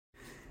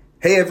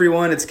Hey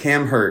everyone, it's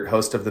Cam Hurt,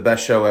 host of the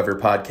Best Show Ever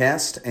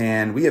podcast,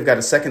 and we have got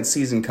a second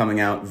season coming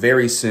out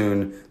very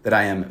soon that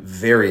I am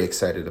very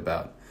excited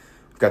about.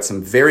 We've got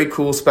some very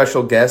cool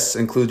special guests,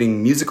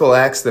 including musical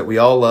acts that we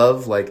all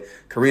love, like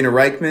Karina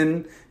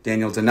Reichman,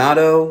 Daniel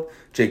Donato,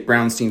 Jake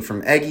Brownstein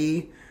from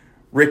Eggy,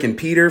 Rick and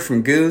Peter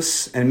from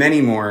Goose, and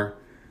many more.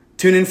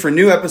 Tune in for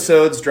new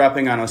episodes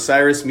dropping on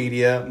Osiris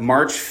Media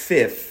March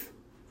 5th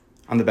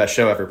on the Best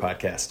Show Ever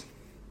podcast.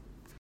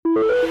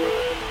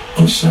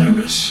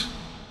 Osiris.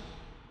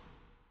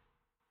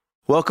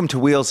 Welcome to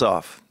Wheels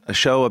Off, a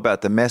show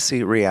about the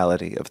messy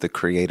reality of the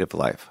creative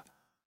life.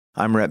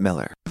 I'm Rhett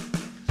Miller.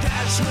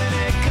 That's when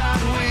it got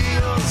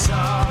wheels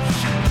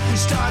off. We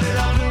started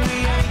over, we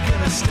ain't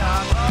gonna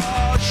stop.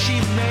 Oh, she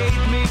made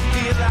me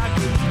feel like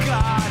a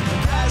god.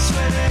 That's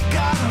when it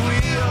got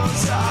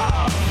wheels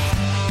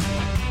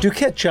off.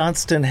 Duquette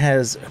Johnston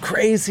has a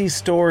crazy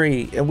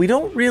story, and we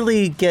don't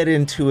really get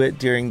into it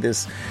during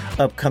this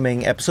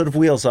upcoming episode of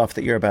Wheels Off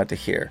that you're about to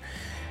hear.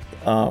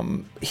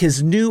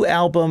 His new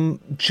album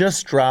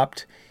just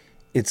dropped.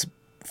 It's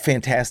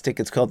fantastic.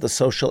 It's called The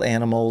Social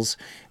Animals.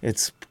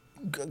 It's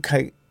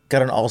got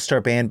an all-star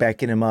band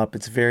backing him up.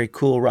 It's a very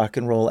cool rock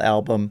and roll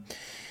album.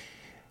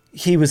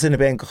 He was in a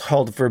band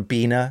called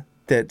Verbena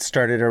that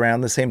started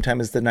around the same time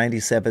as the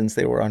 97s.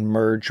 They were on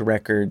Merge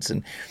Records,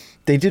 and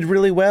they did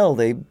really well.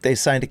 They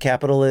signed to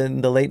Capitol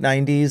in the late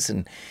 90s,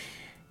 and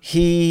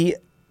he,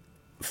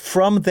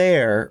 from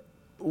there,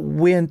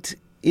 went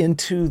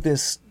into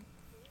this.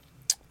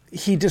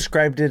 He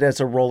described it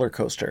as a roller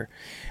coaster.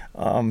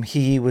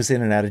 He was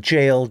in and out of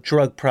jail,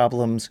 drug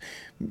problems,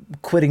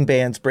 quitting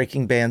bands,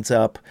 breaking bands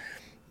up.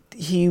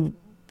 He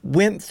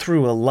went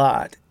through a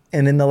lot,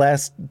 and in the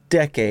last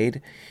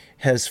decade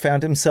has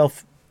found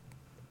himself,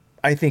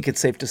 I think it's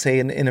safe to say,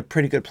 in a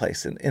pretty good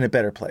place, in a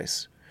better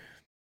place.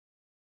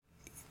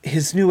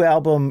 His new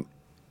album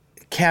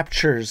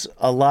captures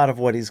a lot of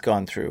what he's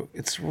gone through.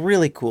 It's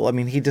really cool. I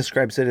mean, he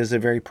describes it as a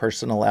very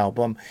personal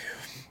album,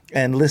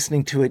 and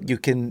listening to it, you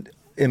can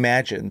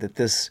imagine that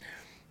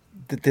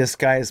this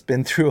guy has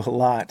been through a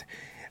lot.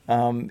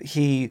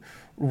 He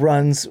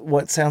runs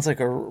what sounds like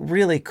a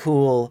really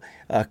cool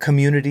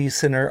community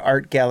center,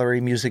 art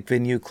gallery, music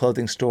venue,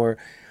 clothing store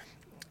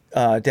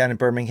down in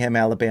Birmingham,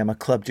 Alabama,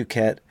 Club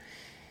Duquette.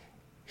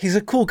 He's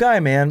a cool guy,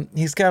 man.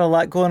 He's got a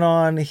lot going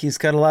on. He's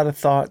got a lot of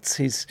thoughts.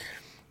 He's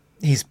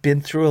been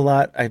through a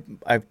lot.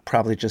 I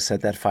probably just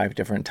said that 5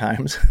 different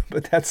times,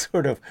 but that's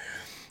sort of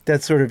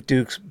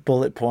Duke's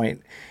bullet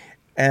point.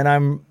 And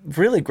I'm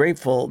really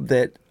grateful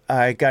that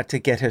I got to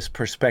get his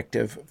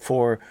perspective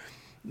for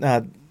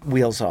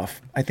Wheels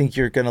Off. I think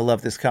you're going to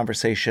love this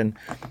conversation.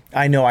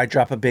 I know I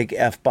drop a big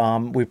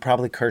F-bomb. We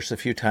probably curse a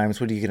few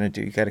times. What are you going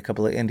to do? You got a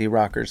couple of indie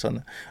rockers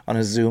on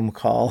a Zoom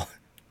call.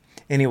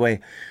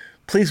 Anyway,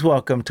 please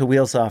welcome to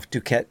Wheels Off,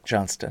 Duquette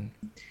Johnston.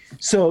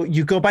 So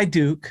you go by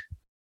Duke.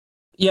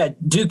 Yeah,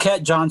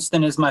 Duquette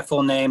Johnston is my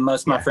full name.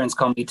 Most of my friends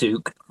call me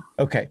Duke.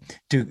 Okay,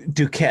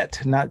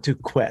 Duquette, not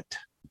Duquette.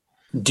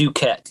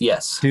 Duquette,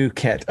 yes.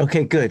 Duquette.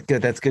 Okay, good.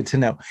 That's good to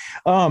know.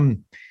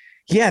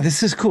 Yeah,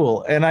 this is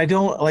cool. And I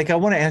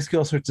want to ask you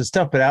all sorts of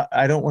stuff, but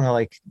I don't want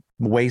to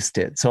waste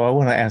it. So I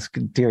want to ask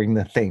during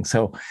the thing.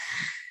 So,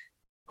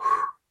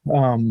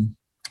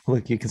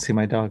 look, you can see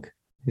my dog.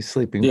 He's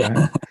sleeping.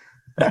 Yeah.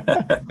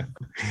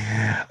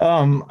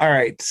 All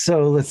right.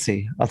 So let's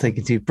see. I'll take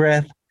a deep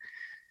breath.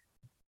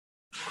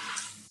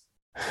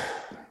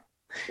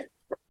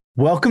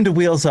 Welcome to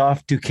Wheels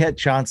Off, Duquette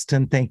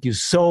Johnston. Thank you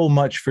so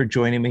much for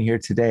joining me here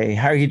today.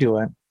 How are you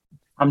doing?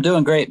 I'm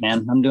doing great,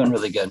 man. I'm doing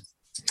really good.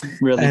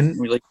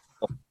 Really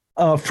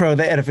cool. For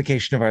the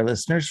edification of our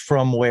listeners,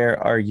 from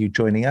where are you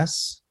joining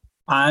us?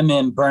 I'm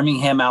in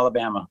Birmingham,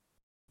 Alabama.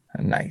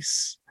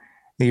 Nice.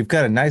 You've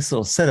got a nice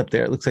little setup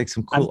there. It looks like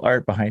some cool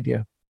art behind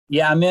you.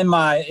 Yeah, I'm in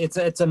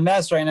it's a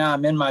mess right now.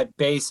 I'm in my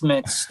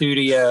basement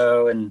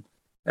studio, and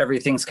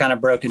everything's kind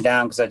of broken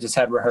down because I just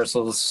had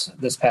rehearsals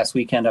this past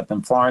weekend up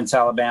in Florence,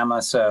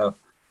 Alabama. So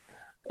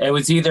it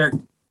was either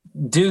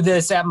do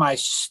this at my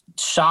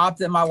shop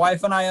that my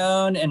wife and I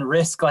own and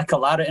risk a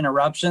lot of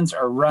interruptions,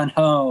 or run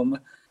home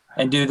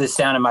and do this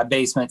down in my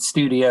basement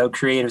studio,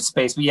 creative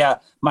space. But yeah,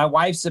 my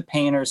wife's a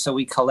painter, so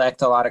we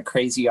collect a lot of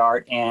crazy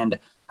art, and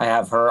I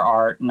have her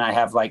art, and I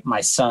have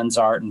my son's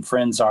art and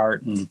friends'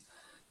 art, and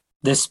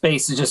this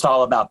space is just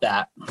all about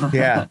that.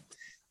 Yeah.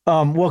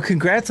 Well,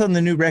 congrats on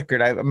the new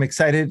record. I'm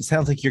excited. It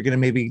sounds like you're going to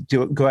maybe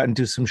go out and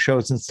do some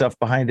shows and stuff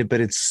behind it,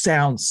 but it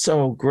sounds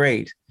so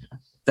great.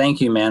 Thank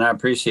you, man. I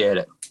appreciate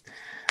it.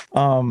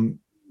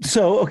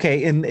 So,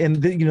 okay. And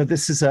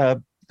this is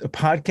a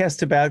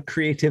podcast about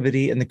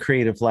creativity and the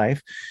creative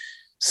life.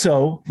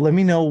 So let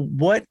me know,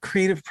 what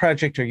creative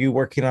project are you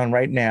working on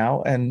right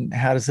now, and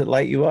how does it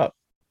light you up?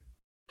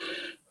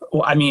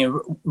 Well, I mean,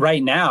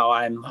 right now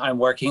I'm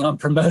working on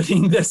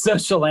promoting The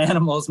Social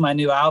Animals, my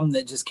new album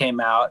that just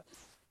came out.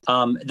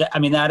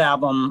 That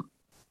album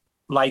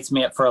lights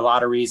me up for a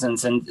lot of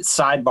reasons. And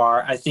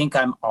sidebar, I think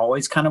I'm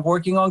always kind of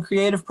working on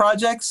creative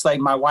projects. Like,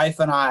 my wife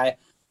and I,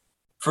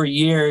 for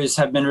years,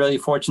 have been really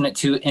fortunate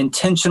to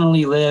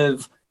intentionally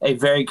live a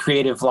very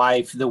creative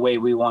life the way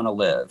we want to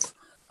live.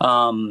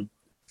 And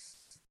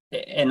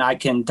I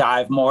can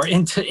dive more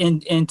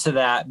into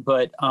that.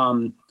 But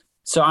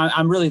so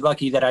I'm really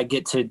lucky that I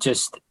get to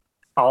just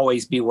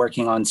always be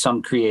working on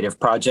some creative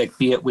project,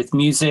 be it with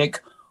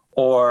music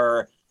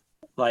or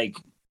like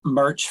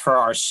merch for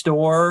our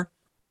store,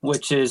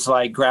 which is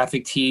like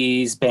graphic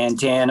tees,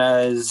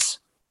 bandanas,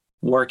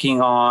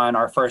 working on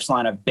our first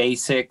line of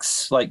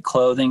basics, like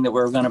clothing that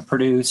we're going to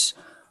produce.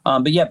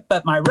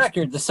 But my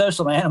record, The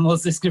Social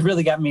Animals, this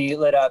really got me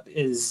lit up,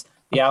 is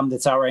the album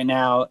that's out right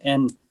now.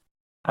 And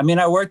I mean,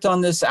 I worked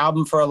on this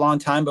album for a long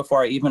time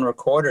before I even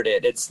recorded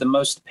it. It's the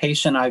most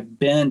patient I've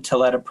been to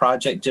let a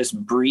project just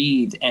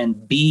breathe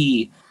and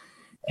be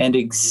and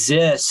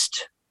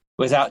exist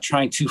without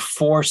trying to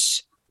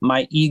force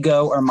my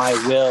ego or my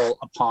will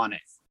upon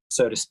it,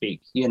 so to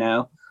speak, you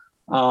know?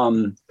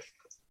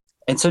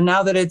 And so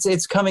now that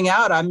it's coming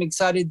out, I'm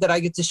excited that I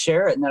get to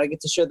share it and that I get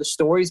to share the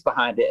stories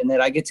behind it and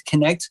that I get to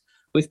connect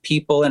with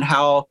people and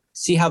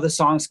see how the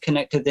songs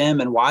connect to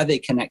them and why they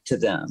connect to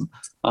them.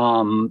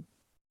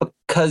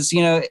 Because,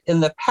 you know, in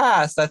the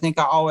past, I think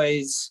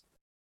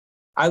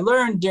I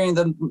learned during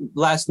the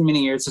last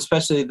many years,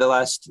 especially the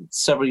last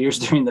several years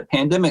during the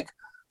pandemic,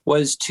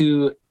 was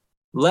to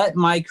let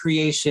my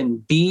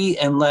creation be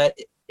and let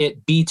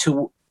it be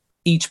to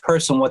each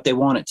person what they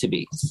want it to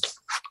be.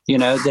 You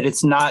know, that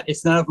it's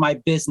none of my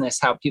business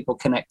how people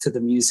connect to the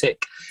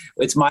music.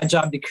 It's my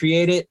job to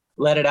create it,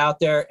 let it out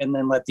there, and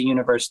then let the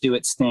universe do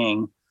its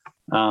thing.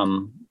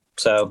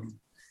 So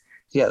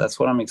yeah, that's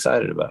what I'm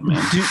excited about,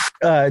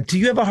 man. Do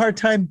you have a hard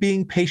time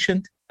being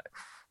patient?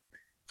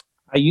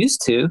 I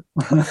used to.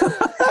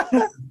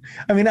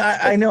 I mean,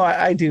 I know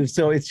I do.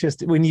 So it's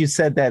just when you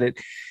said that,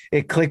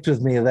 it clicked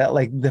with me that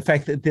like the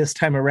fact that this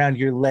time around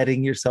you're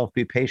letting yourself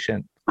be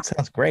patient. It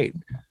sounds great.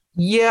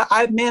 Yeah,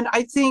 I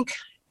think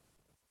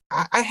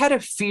I had a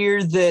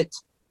fear that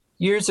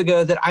years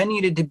ago that I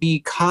needed to be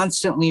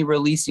constantly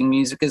releasing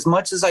music as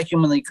much as I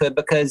humanly could,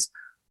 because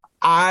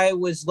I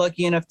was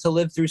lucky enough to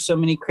live through so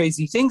many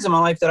crazy things in my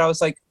life that I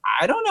was like,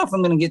 I don't know if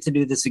I'm going to get to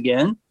do this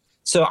again.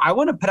 So I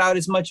want to put out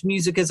as much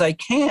music as I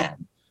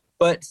can.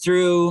 But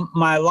through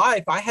my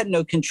life, I had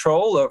no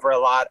control over a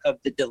lot of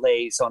the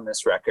delays on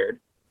this record.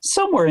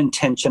 Some were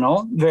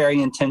intentional,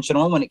 very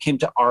intentional when it came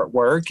to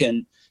artwork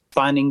and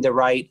finding the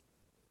right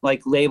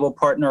like label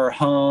partner or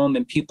home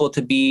and people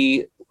to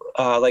be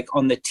like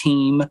on the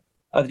team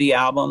of the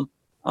album.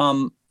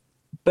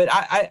 But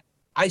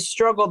I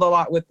struggled a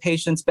lot with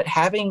patience, but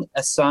having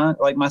a son,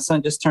 like my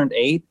son just turned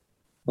 8,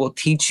 will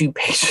teach you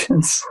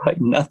patience like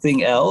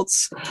nothing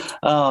else.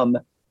 And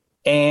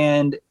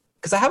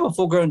because I have a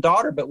full grown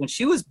daughter, but when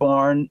she was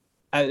born,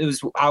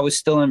 I was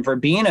still in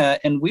Verbena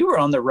and we were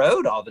on the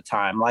road all the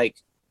time. Like,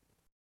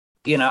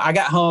 you know, I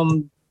got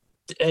home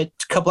a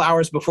couple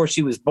hours before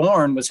she was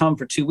born, was home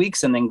for 2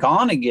 weeks and then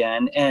gone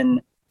again.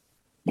 And,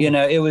 you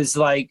know, it was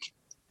like,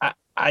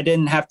 I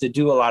didn't have to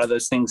do a lot of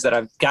those things that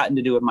I've gotten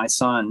to do with my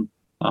son.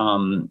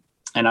 And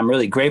I'm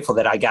really grateful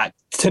that I got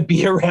to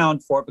be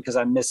around for it because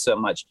I missed so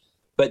much,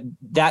 but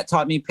that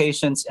taught me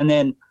patience. And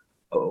then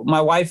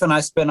my wife and I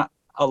spent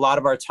a lot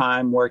of our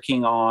time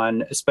working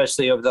on,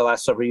 especially over the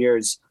last several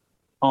years,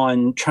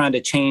 on trying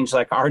to change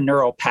like our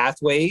neural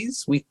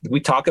pathways. We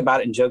talk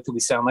about it and joke that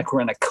we sound like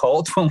we're in a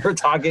cult when we're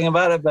talking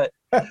about it, but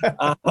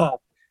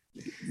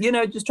you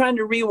know, just trying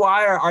to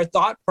rewire our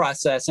thought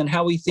process and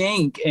how we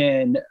think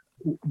and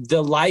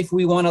the life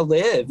we want to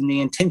live and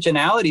the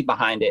intentionality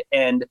behind it.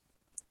 And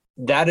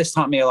that has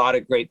taught me a lot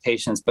of great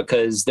patience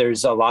because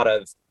there's a lot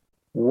of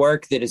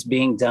work that is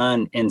being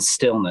done in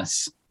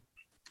stillness.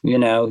 You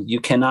know, you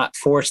cannot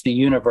force the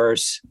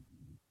universe.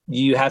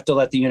 You have to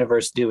let the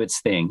universe do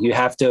its thing. You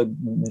have to,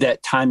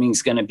 that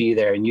timing's going to be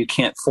there and you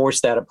can't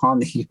force that upon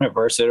the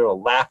universe.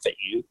 It'll laugh at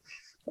you.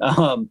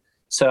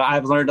 So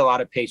I've learned a lot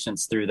of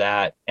patience through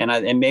that.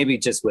 And maybe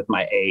just with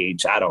my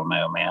age, I don't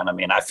know, man. I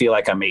mean, I feel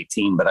like I'm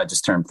 18, but I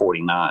just turned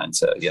 49.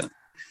 So, yeah.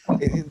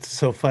 It's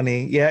so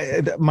funny.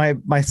 Yeah.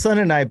 My son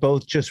and I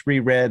both just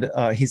reread,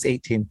 he's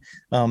 18,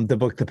 the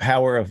book, The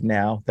Power of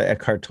Now, the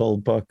Eckhart Tolle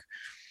book.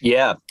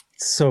 Yeah.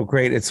 So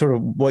great. It's sort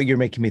of what you're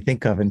making me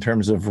think of in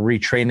terms of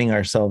retraining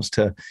ourselves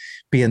to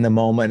be in the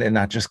moment and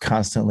not just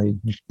constantly,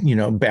 you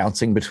know,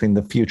 bouncing between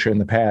the future and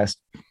the past.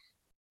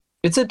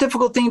 It's a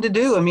difficult thing to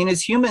do. I mean,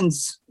 as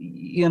humans,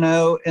 you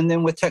know, and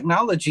then with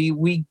technology,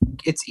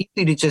 it's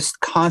easy to just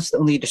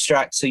constantly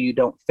distract so you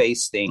don't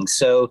face things.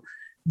 So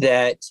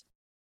that,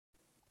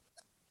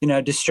 you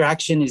know,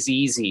 distraction is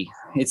easy.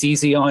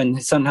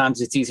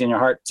 Sometimes it's easy on your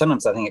heart.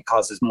 Sometimes I think it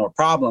causes more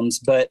problems,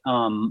 but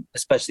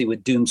especially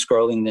with doom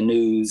scrolling the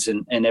news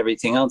and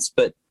everything else.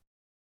 But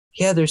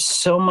yeah, there's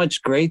so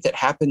much great that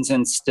happens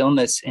in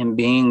stillness and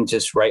being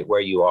just right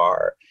where you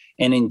are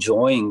and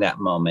enjoying that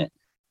moment.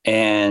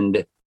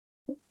 And,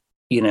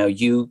 you know,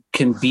 you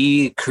can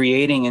be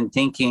creating and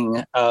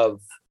thinking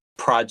of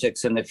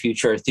projects in the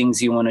future,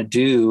 things you want to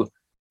do,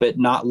 but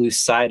not lose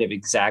sight of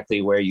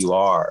exactly where you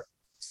are.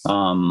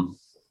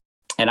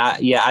 And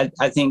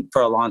I think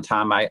for a long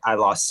time, I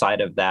lost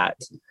sight of that.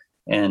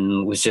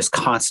 and was just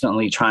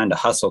constantly trying to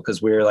hustle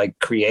because we were like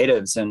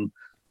creatives and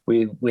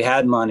we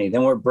had money,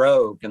 then we're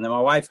broke, and then my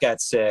wife got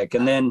sick,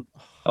 and then,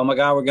 oh my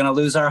God, we're going to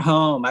lose our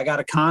home. I got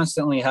to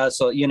constantly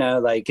hustle,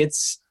 like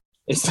it's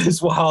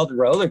this wild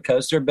roller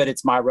coaster, but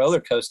it's my roller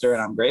coaster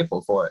and I'm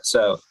grateful for it.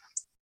 So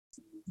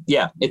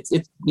yeah, it's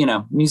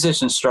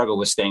musicians struggle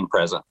with staying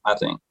present, I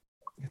think.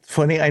 It's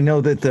funny. I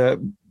know that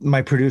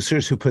my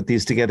producers who put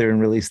these together and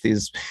release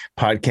these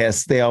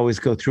podcasts, they always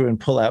go through and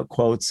pull out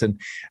quotes, and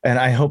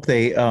I hope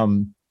they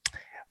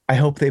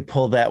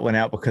pull that one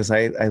out because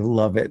I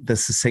love it. The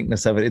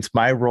succinctness of it. It's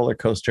my roller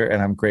coaster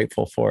and I'm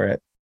grateful for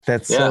it.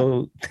 That's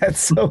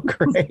so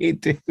great,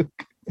 Duke.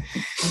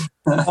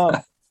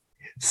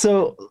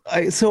 So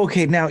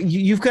okay. Now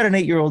you've got an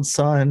 8-year-old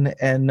son,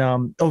 and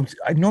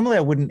normally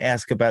I wouldn't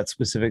ask about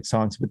specific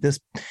songs, but this,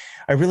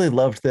 I really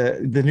loved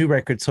the new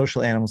record.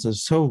 Social Animals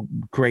is so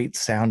great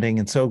sounding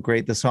and so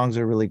great. The songs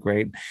are really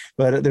great,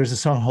 but there's a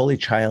song, Holy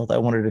Child. I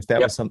wondered if that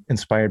was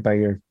inspired by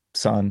your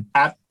son.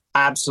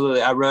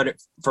 Absolutely. I wrote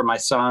it for my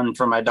son,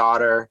 for my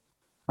daughter.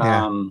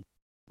 Yeah.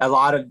 A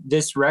lot of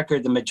this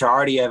record, the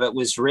majority of it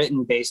was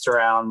written based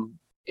around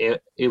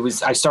it.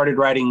 I started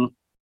writing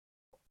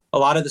a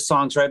lot of the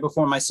songs right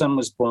before my son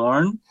was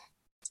born,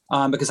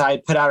 because I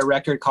had put out a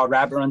record called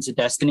Rabbit Runs a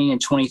Destiny in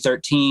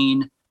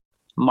 2013.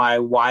 My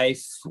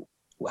wife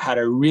had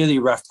a really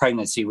rough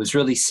pregnancy, was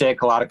really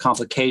sick, a lot of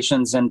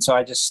complications. And so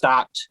I just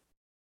stopped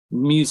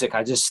music.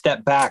 I just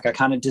stepped back. I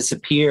kind of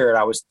disappeared.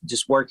 I was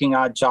just working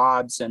odd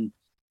jobs and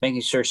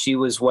making sure she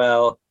was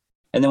well.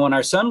 And then when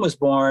our son was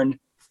born,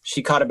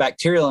 she caught a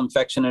bacterial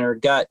infection in her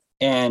gut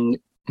and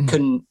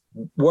couldn't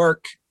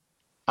work.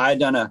 I had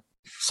done a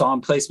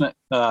song placement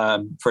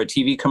for a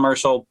TV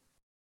commercial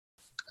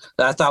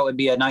that I thought would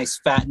be a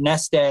nice fat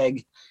nest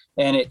egg,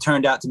 and it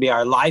turned out to be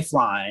our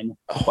lifeline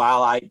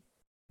while I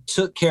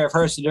took care of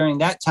her. So during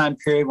that time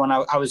period when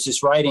I was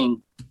just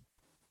writing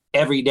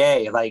every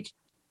day, like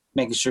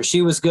making sure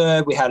she was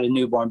good. We had a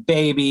newborn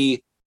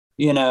baby,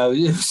 it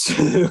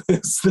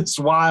was this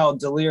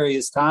wild,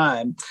 delirious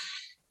time.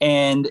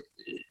 And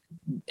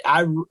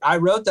I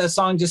wrote that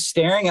song just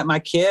staring at my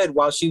kid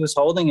while she was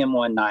holding him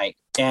one night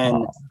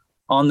and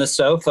on the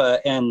sofa.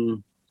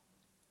 And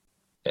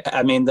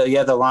I mean,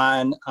 the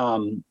line,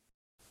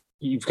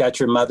 you've got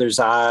your mother's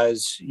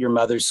eyes, your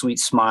mother's sweet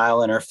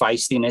smile, and her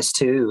feistiness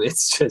too.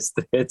 It's just,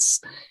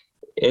 it's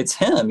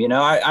him.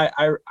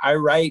 I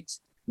write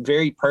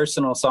very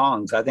personal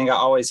songs. I think I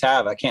always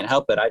have. I can't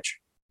help it.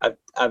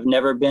 I've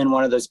never been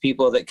one of those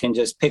people that can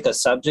just pick a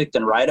subject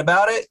and write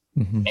about it.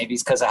 Mm-hmm. Maybe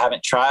it's because I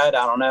haven't tried.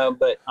 I don't know.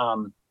 But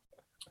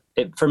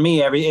for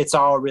me, it's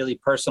all really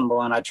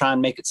personal, and I try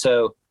and make it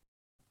so.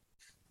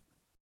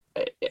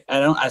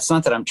 It's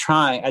not that I'm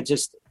trying.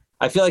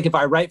 I feel like if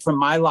I write from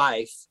my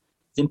life,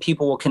 then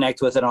people will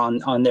connect with it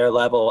on their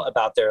level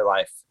about their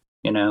life.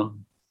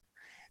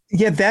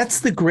 Yeah,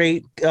 that's the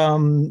great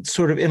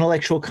sort of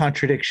intellectual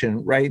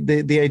contradiction, right?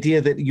 The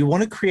idea that you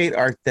want to create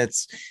art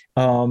that's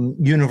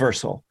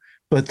universal,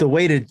 but the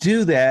way to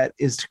do that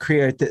is to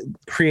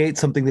create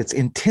something that's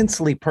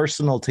intensely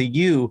personal to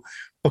you,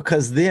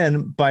 because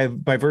then by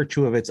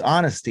virtue of its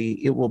honesty,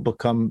 it will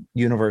become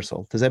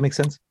universal. Does that make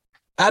sense?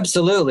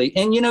 Absolutely.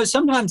 And,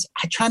 sometimes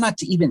I try not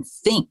to even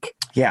think.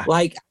 Yeah.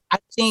 Like I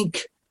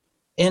think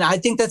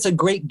that's a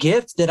great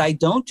gift that I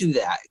don't do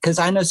that, because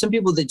I know some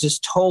people that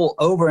just toll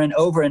over and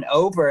over and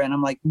over. And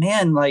I'm like,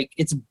 man, like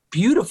it's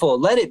beautiful.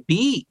 Let it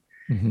be.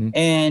 Mm-hmm.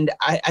 And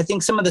I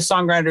think some of the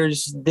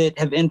songwriters that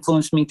have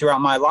influenced me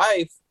throughout my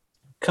life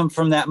come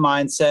from that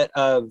mindset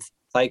of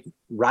like,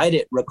 write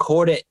it,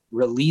 record it,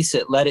 release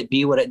it, let it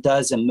be what it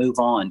does and move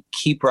on.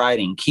 Keep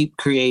writing, keep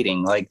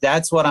creating. Like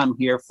that's what I'm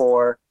here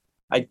for.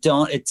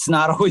 It's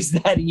not always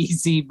that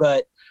easy,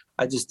 but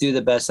I just do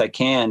the best I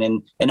can.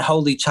 And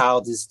Holy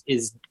Child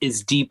is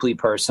deeply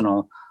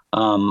personal.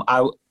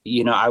 I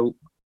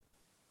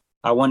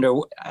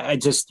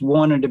just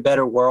wanted a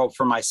better world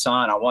for my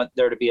son. I want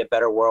there to be a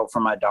better world for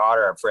my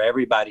daughter, for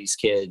everybody's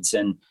kids.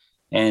 And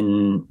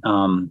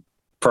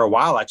for a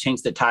while I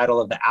changed the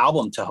title of the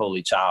album to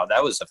Holy Child.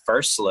 That was the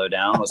first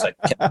slowdown. Was I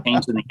kept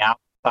changing the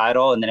album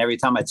title. And then every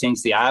time I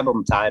changed the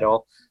album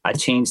title, I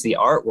changed the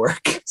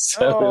artwork.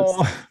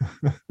 So,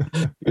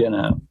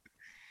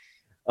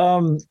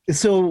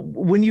 So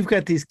when you've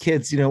got these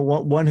kids,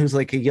 one who's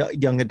like a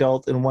young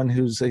adult and one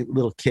who's a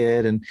little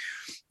kid,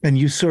 and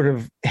you sort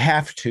of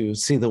have to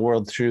see the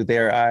world through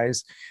their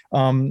eyes.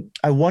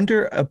 I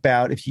wonder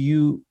about if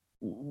you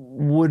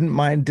wouldn't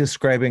mind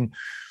describing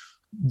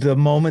the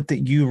moment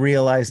that you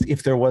realized,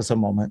 if there was a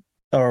moment,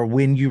 or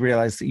when you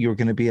realized that you were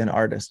going to be an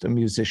artist, a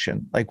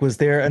musician. Like, was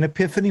there an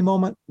epiphany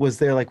moment? Was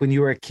there, like, when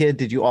you were a kid,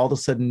 did you all of a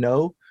sudden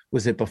know?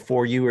 Was it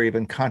before you were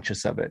even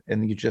conscious of it?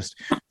 And you just,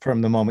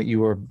 from the moment you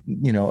were,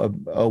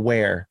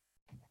 aware?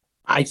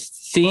 I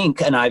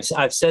think, and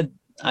I've said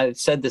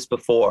this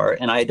before,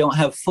 and I don't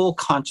have full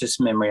conscious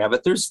memory of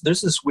it. There's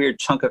this weird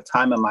chunk of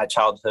time in my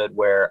childhood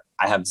where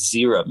I have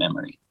zero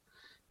memory,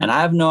 and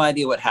I have no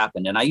idea what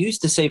happened. And I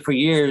used to say for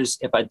years,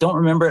 if I don't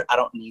remember it, I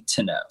don't need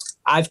to know.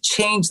 I've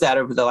changed that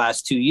over the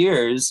last 2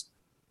 years.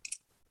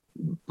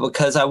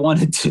 because I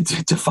wanted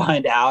to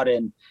find out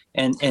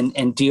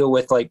and deal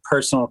with like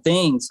personal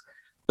things.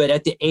 But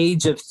at the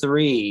age of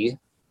 3,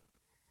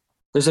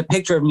 there's a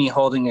picture of me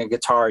holding a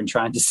guitar and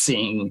trying to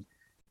sing.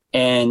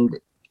 And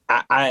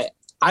I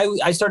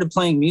started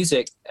playing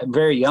music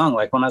very young.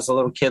 Like when I was a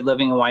little kid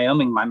living in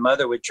Wyoming, my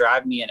mother would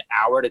drive me an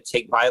hour to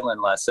take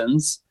violin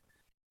lessons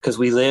because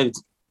we lived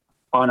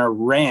on a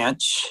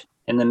ranch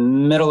in the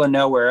middle of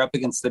nowhere up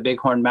against the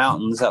Bighorn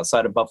Mountains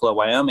outside of Buffalo,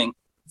 Wyoming.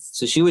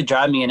 So she would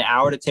drive me an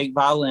hour to take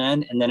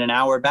violin and then an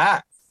hour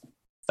back,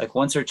 like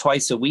once or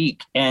twice a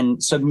week.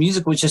 And so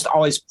music was just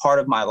always part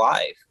of my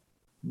life.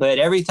 But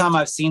every time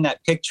I've seen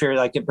that picture,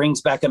 like it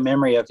brings back a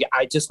memory of,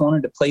 I just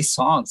wanted to play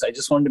songs. I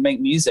just wanted to make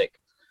music.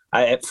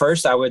 At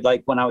first I would,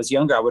 like when I was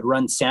younger, I would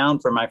run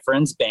sound for my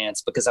friends'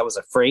 bands because I was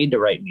afraid to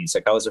write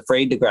music. I was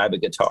afraid to grab a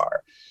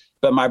guitar.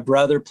 But my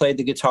brother played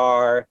the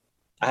guitar.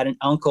 I had an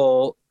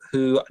uncle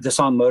who the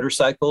song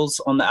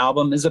Motorcycles on the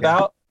album is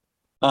about.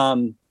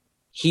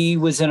 He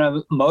was in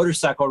a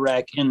motorcycle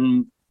wreck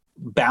and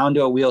bound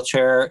to a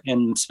wheelchair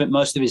and spent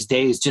most of his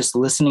days just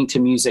listening to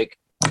music,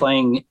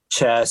 playing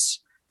chess.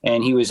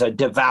 And he was a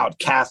devout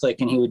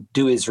Catholic and he would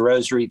do his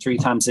rosary 3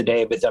 times a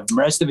day. But the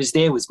rest of his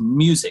day was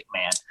music,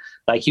 man.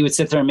 Like he would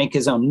sit there and make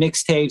his own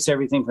mixtapes,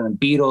 everything from the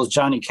Beatles,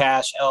 Johnny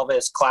Cash,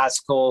 Elvis,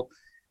 classical.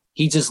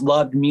 He just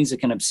loved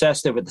music and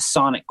obsessed with the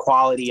sonic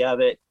quality of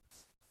it.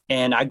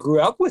 And I grew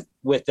up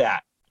with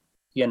that,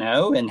 you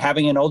know, and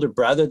having an older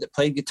brother that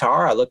played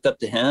guitar, I looked up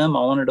to him. I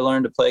wanted to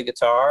learn to play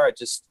guitar.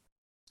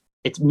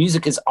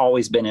 Music has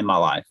always been in my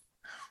life.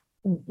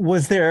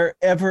 Was there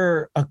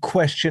ever a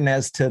question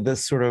as to the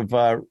sort of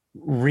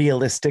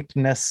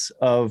realisticness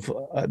of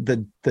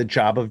the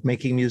job of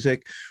making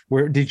music?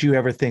 Where did you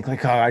ever think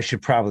like, oh, I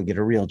should probably get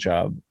a real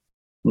job?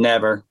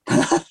 Never.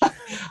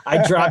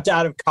 I dropped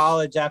out of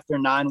college after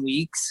 9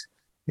 weeks.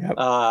 Yep.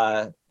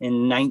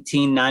 In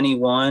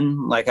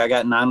 1991, like I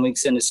got 9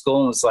 weeks into school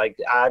and was like,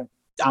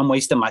 I'm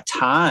wasting my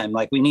time.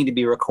 Like we need to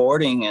be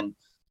recording. And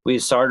we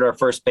started our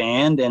first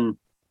band and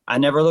I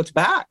never looked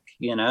back,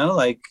 you know,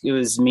 like it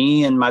was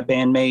me and my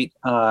bandmate.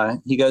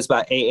 He goes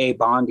by AA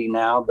Bondi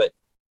now, but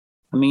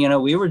I mean, you know,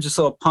 we were just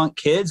little punk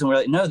kids and we're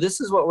like, no,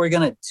 this is what we're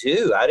going to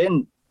do. I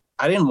didn't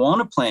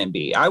want a plan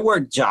B. I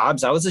worked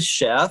jobs. I was a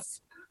chef,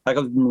 like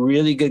a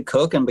really good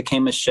cook and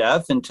became a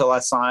chef until I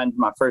signed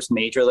my first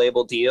major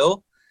label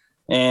deal.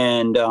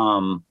 And,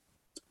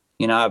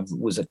 you know,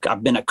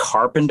 I've been a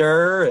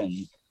carpenter and,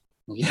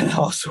 you know,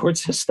 all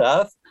sorts of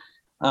stuff.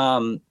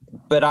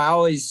 But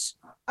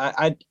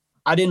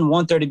I didn't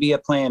want there to be a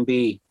plan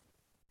B,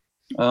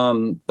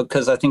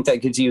 because I think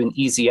that gives you an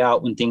easy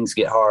out when things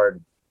get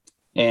hard.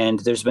 And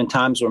there's been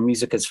times where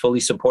music has fully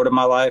supported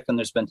my life, and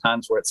there's been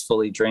times where it's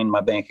fully drained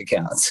my bank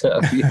account.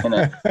 So, you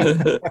know,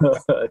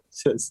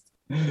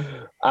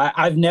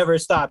 I've never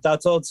stopped. I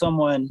told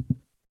someone,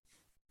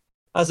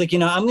 I was like, you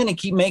know, I'm going to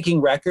keep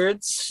making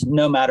records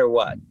no matter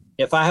what.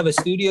 If I have a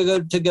studio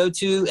to go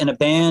to and a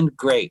band,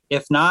 great.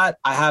 If not,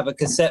 I have a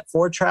cassette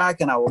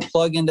 4-track and I will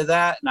plug into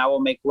that and I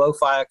will make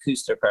lo-fi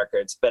acoustic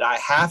records. But I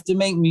have to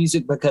make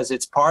music because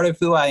it's part of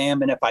who I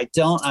am. And if I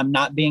don't, I'm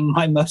not being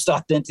my most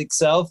authentic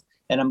self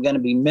and I'm going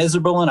to be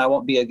miserable and I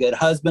won't be a good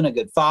husband, a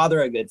good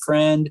father, a good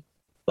friend.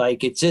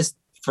 Like it's just,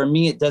 for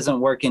me, it doesn't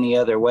work any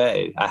other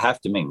way. I have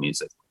to make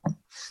music.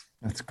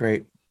 That's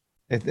great.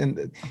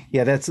 And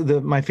yeah, that's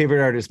my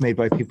favorite art is made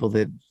by people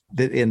that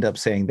end up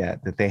saying that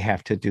they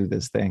have to do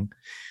this thing.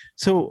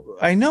 So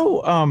I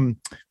know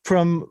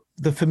from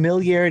the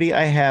familiarity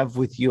I have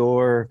with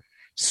your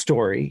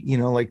story, you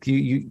know, like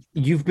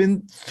you've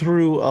been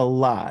through a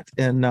lot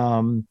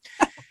and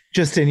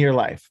just in your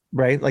life,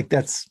 right? Like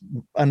that's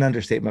an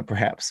understatement,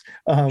 perhaps.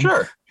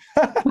 Sure.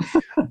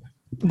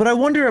 But I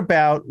wonder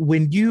about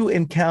when you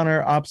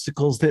encounter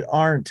obstacles that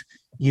aren't,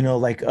 you know,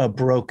 like a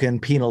broken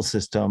penal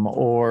system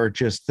or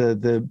just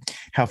the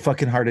how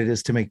fucking hard it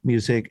is to make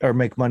music or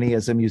make money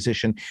as a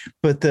musician,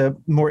 but the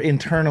more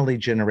internally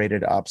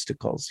generated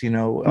obstacles, you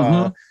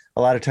know,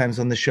 a lot of times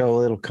on the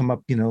show, it'll come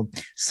up, you know,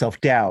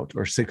 self-doubt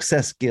or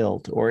success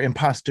guilt or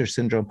imposter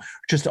syndrome,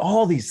 just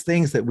all these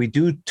things that we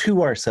do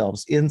to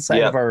ourselves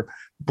inside of our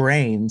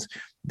brains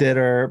that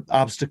are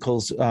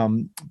obstacles,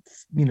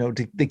 you know,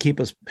 to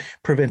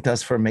prevent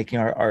us from making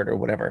our art or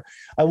whatever.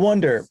 I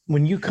wonder,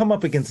 when you come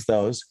up against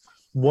those,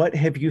 what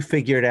have you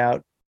figured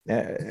out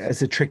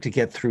as a trick to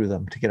get through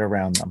them, to get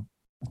around them?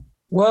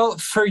 Well,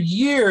 for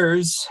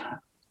years,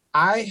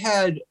 I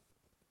had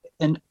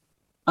an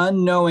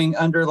unknowing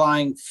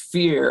underlying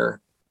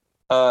fear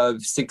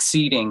of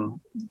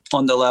succeeding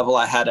on the level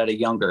I had at a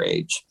younger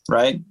age,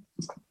 right?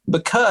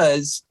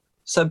 Because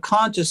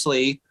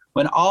subconsciously,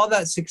 when all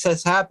that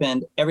success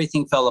happened,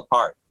 everything fell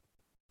apart.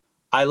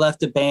 I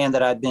left a band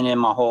that I'd been in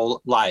my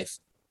whole life.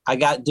 I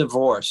got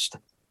divorced.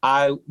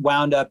 I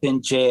wound up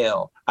in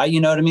jail. You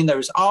know what I mean? There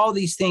was all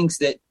these things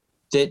that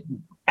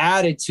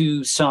added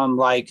to some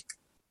like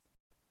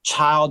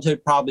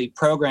childhood probably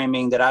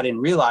programming that I didn't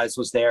realize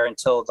was there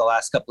until the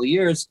last couple of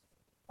years.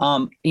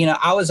 You know,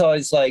 I was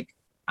always like,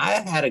 I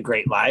had a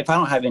great life. I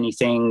don't have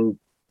anything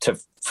to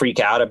freak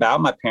out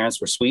about. My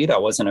parents were sweet. I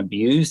wasn't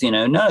abused,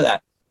 none of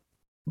that.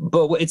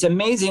 But it's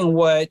amazing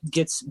what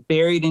gets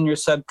buried in your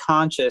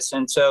subconscious.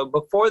 And so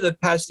before the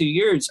past 2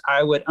 years,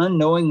 I would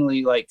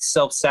unknowingly like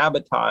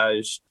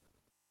self-sabotage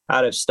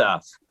out of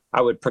stuff.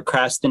 I would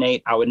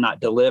procrastinate. I would not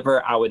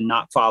deliver. I would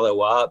not follow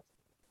up.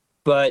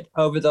 But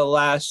over the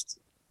last,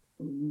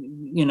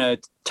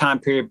 time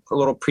period, a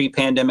little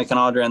pre-pandemic and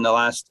all during the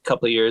last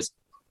couple of years,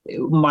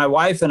 my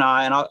wife and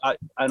I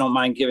don't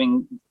mind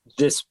giving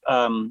this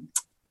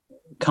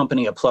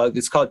company a plug.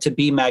 It's called To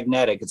Be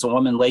Magnetic. It's a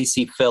woman,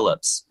 Lacey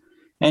Phillips.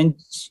 And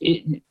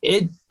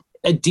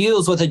it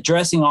deals with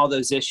addressing all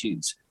those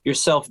issues: your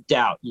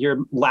self-doubt,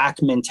 your lack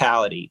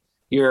mentality,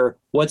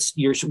 what's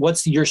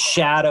your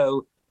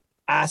shadow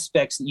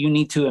aspects that you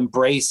need to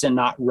embrace and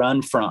not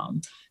run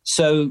from.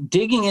 So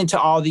digging into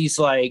all these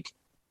like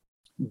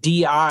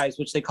DIs,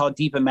 which they call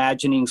deep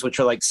imaginings, which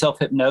are like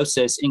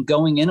self-hypnosis, and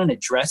going in and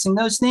addressing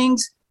those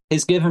things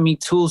has given me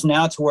tools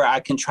now to where I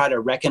can try to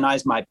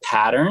recognize my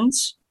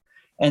patterns.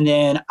 And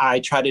then I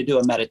try to do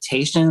a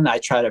meditation. I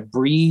try to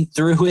breathe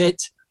through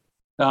it.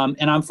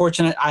 And I'm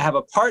fortunate I have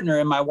a partner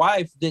in my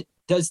wife that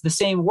does the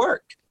same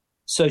work.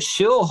 So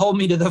she'll hold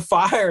me to the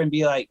fire and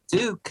be like,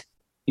 Duke,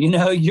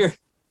 you're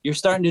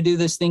starting to do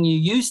this thing you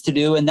used to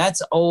do. And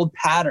that's old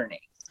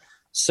patterning.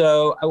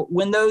 So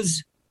when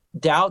those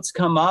doubts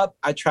come up,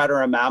 I try to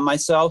remind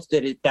myself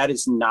that that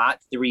is not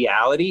the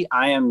reality.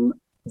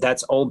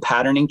 That's old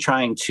patterning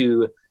trying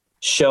to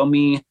show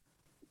me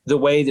the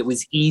way that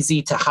was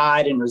easy to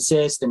hide and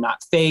resist and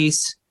not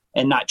face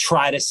and not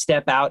try to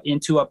step out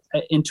into a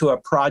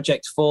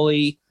project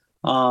fully.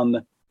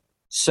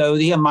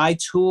 So my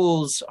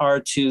tools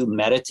are to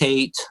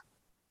meditate,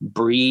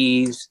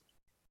 breathe,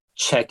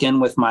 check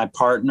in with my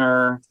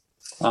partner,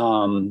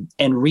 and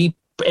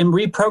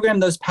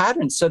reprogram those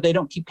patterns so they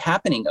don't keep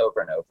happening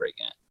over and over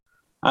again.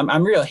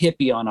 I'm real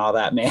hippie on all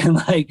that, man.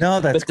 No,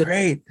 that's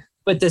great.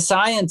 But the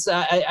science,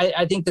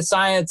 I think the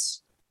science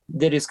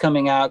that is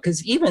coming out,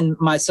 because even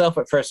myself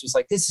at first was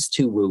like, this is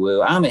too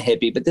woo-woo. I'm a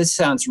hippie, but this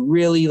sounds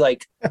really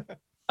like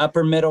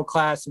upper middle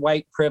class,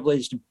 white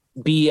privileged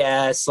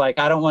BS. Like,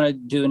 I don't want to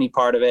do any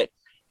part of it.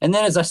 And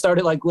then as I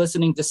started like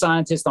listening to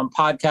scientists on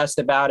podcasts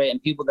about it and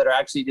people that are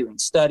actually doing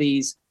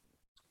studies,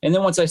 and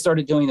then once I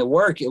started doing the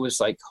work, it was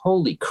like,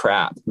 holy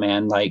crap,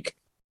 man. Like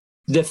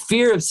the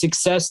fear of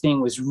success thing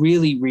was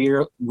really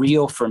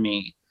real for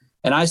me.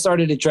 And I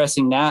started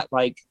addressing that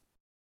like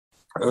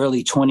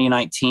early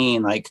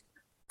 2019, like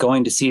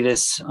going to see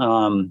this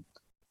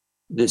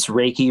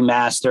Reiki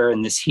master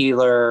and this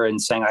healer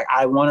and saying, like,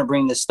 I want to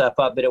bring this stuff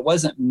up, but it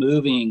wasn't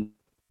moving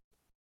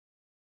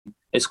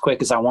as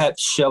quick as I wanted,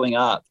 showing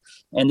up.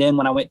 And then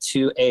when I went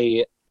to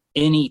a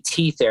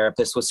NET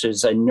therapist, which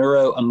is a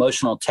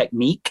neuro-emotional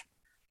technique,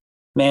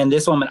 man,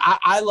 this woman,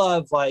 I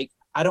love, like,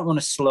 I don't want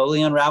to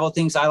slowly unravel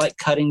things. I like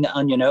cutting the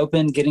onion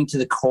open, getting to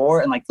the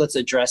core and like, let's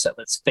address it.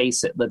 Let's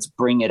face it. Let's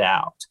bring it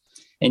out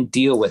and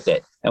deal with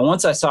it. And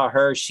once I saw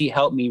her, she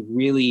helped me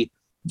really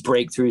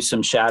break through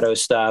some shadow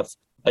stuff,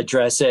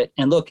 address it.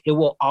 And look, it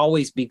will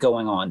always be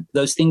going on.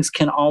 Those things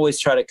can always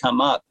try to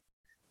come up,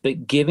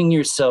 but giving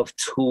yourself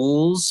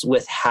tools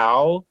with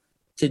how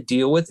to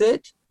deal with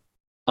it,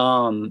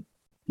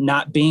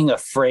 not being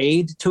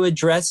afraid to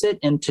address it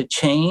and to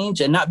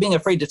change, and not being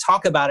afraid to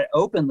talk about it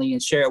openly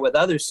and share it with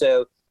others.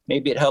 So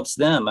maybe it helps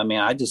them. I mean,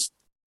 I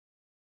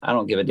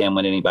don't give a damn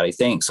what anybody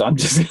thinks. So I'm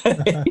just,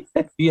 I'm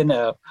going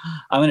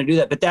to do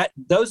that. But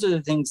those are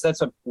the things.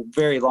 That's a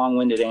very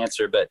long-winded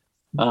answer, but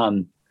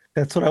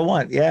that's what I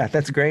want. Yeah,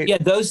 that's great. Yeah,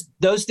 those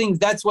things,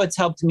 that's what's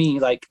helped me,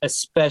 like,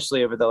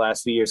 especially over the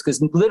last few years.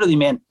 Because literally,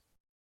 man,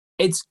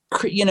 it's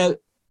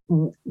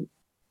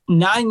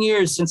 9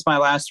 years since my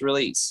last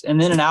release,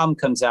 and then an album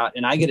comes out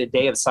and I get a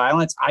day of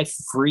silence. I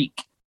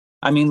freak.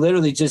 I mean,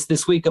 literally just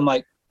this week, I'm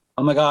like,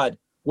 oh my God,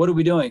 what are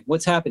we doing?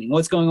 What's happening?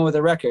 What's going on with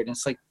the record? And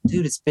it's like,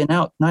 dude, it's been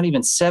out not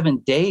even 7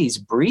 days.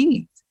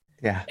 Breathe.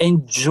 Yeah.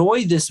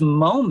 Enjoy this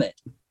moment.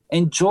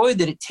 Enjoy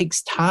that it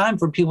takes time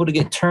for people to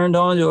get turned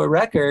on to a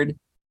record,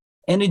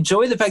 and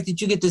enjoy the fact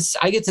that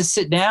I get to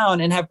sit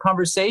down and have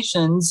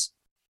conversations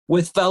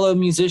with fellow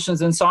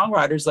musicians and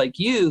songwriters like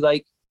you.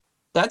 Like,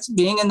 that's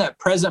being in that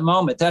present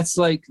moment. That's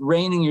like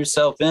reining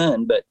yourself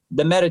in. But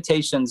the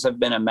meditations have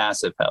been a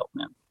massive help,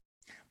 man.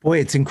 Boy,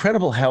 it's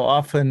incredible how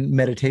often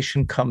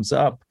meditation comes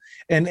up.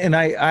 And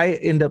I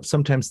end up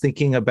sometimes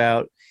thinking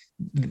about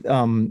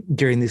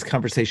during these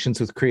conversations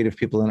with creative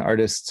people and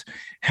artists,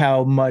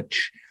 how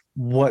much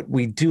what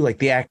we do, like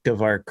the act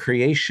of our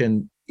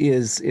creation,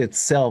 is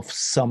itself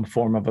some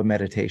form of a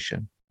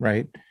meditation,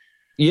 right?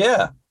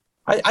 Yeah,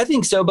 I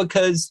think so,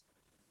 because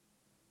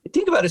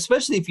think about it,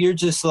 especially if you're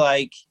just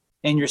like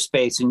in your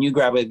space and you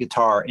grab a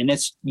guitar and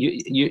it's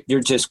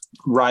you're just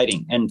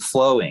writing and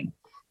flowing.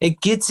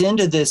 It gets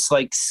into this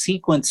like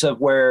sequence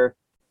of where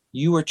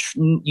you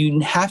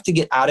have to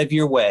get out of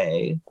your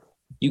way.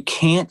 You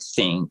can't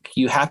think.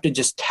 You have to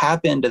just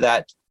tap into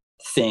that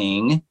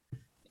thing.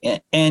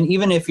 And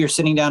even if you're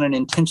sitting down and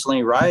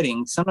intentionally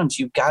writing, sometimes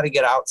you've got to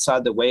get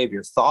outside the way of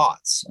your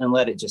thoughts and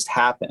let it just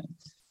happen.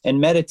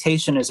 And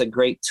meditation is a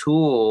great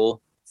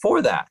tool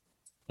for that.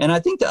 And I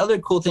think the other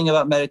cool thing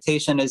about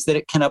meditation is that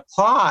it can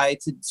apply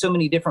to so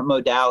many different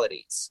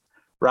modalities,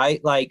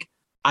 right? Like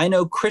I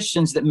know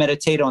Christians that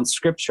meditate on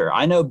scripture.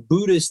 I know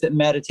Buddhists that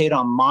meditate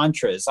on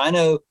mantras. I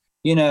know,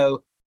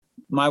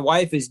 my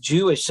wife is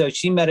Jewish, so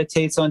she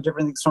meditates on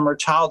different things from her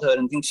childhood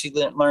and things she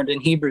learned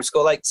in Hebrew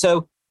school. Like,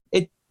 so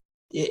it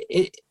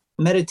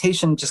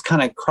meditation just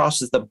kind of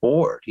crosses the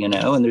board, and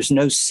there's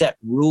no set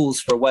rules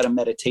for what a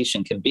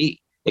meditation can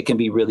be. It can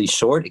be really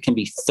short. It can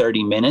be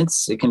 30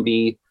 minutes. It can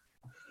be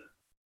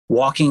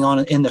walking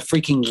in the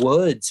freaking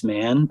woods,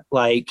 man.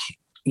 Like,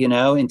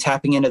 and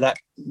tapping into that,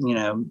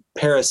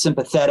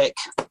 parasympathetic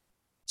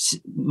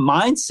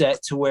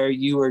mindset to where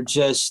you are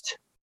just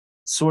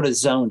sort of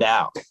zoned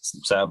out.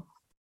 So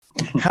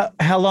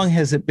how long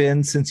has it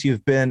been since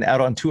you've been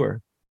out on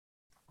tour?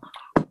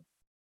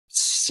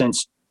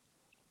 Since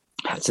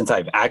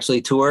I've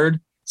actually toured,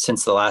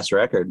 since the last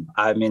record.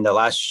 I mean, the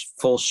last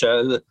full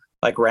show,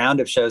 like round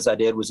of shows I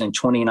did was in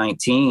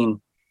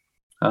 2019.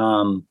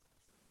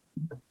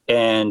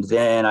 And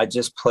then I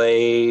just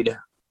played,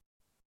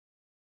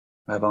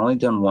 I've only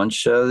done one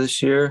show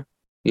this year.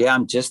 Yeah,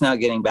 I'm just now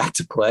getting back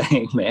to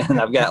playing, man.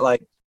 I've got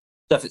like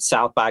stuff at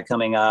South by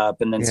coming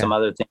up and then some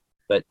other things.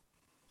 But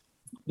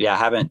yeah,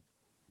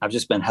 I've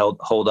just been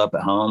holed up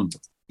at home.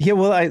 Yeah,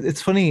 well,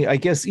 it's funny, I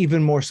guess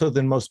even more so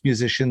than most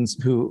musicians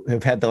who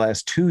have had the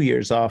last 2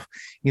 years off,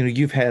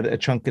 you've had a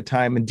chunk of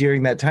time. And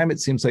during that time, it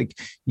seems like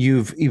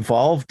you've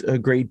evolved a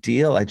great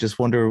deal. I just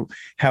wonder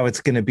how it's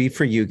going to be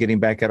for you getting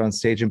back out on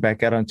stage and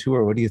back out on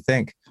tour. What do you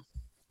think?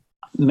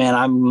 Man,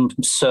 I'm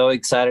so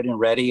excited and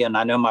ready. And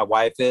I know my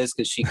wife is,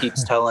 because she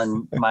keeps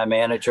telling my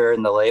manager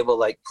and the label,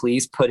 like,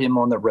 please put him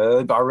on the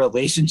road. Our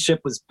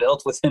relationship was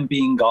built with him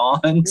being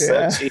gone.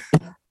 Yeah. So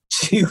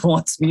she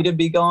wants me to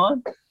be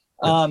gone.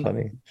 That's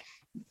funny.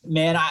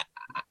 Man,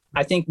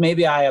 I think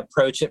maybe I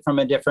approach it from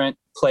a different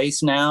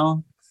place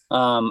now.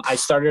 I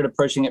started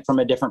approaching it from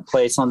a different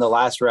place on the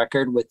last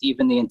record, with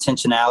even the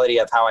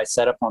intentionality of how I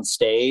set up on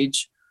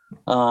stage,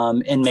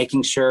 and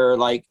making sure,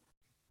 like,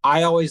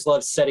 I always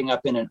love setting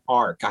up in an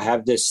arc. I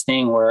have this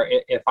thing where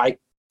if I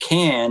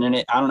can, and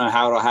I don't know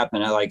how it'll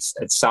happen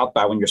at South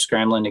by when you're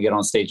scrambling to get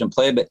on stage and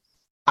play, but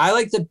I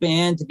like the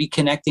band to be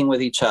connecting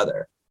with each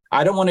other.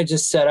 I don't want to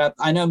just set up.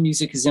 I know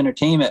music is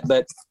entertainment,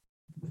 but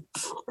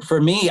for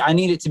me, I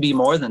need it to be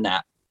more than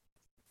that.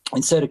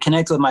 And so to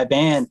connect with my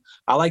band,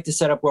 I like to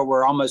set up where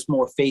we're almost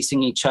more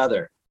facing each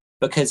other,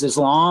 because as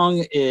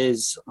long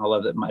as, I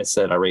love that I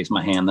said I raised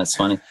my hand. That's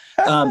funny.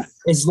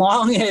 As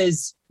long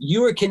as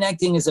you are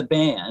connecting as a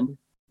band,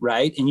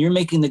 right, and you're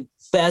making the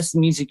best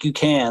music you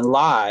can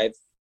live,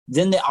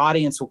 then the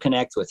audience will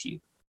connect with you.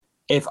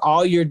 If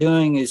all you're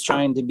doing is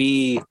trying to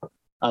be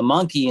a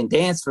monkey and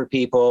dance for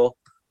people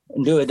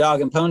and do a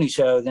dog and pony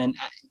show, then,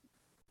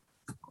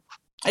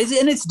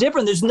 and it's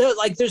different.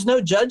 There's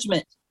no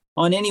judgment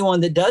on anyone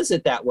that does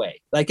it that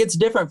way. Like, it's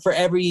different for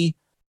every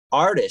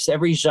artist,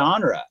 every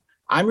genre.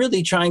 I'm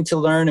really trying to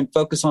learn and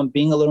focus on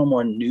being a little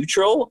more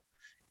neutral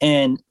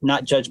and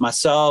not judge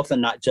myself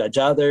and not judge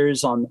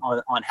others on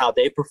how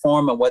they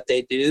perform and what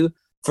they do.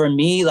 For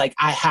me, like,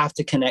 I have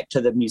to connect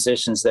to the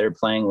musicians that are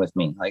playing with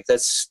me. Like,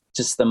 that's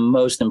just the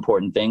most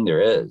important thing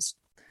there is.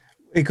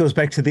 It goes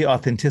back to the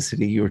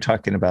authenticity you were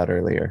talking about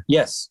earlier.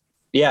 Yes.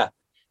 Yeah.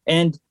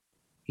 And,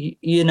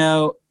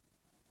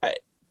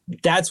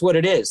 that's what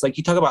it is. Like,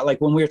 you talk about, like,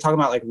 when we were talking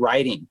about, like,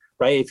 writing,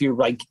 right? If you're,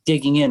 like,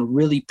 digging in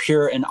really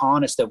pure and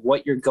honest of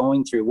what you're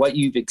going through, what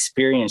you've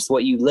experienced,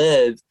 what you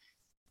live,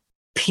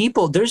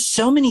 there's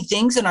so many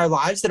things in our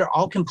lives that are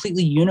all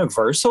completely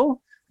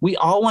universal. We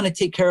all want to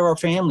take care of our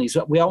families.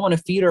 We all want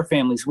to feed our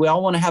families. We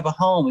all want to have a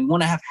home. We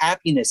want to have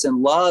happiness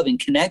and love and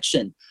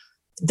connection.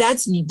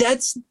 That's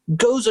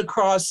goes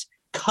across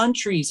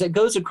countries. That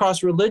goes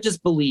across religious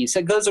beliefs.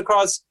 That goes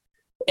across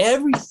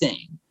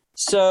everything.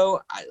 So,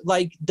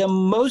 like, the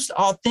most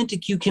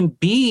authentic you can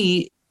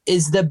be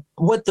is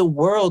what the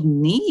world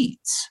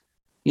needs,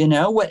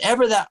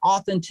 whatever that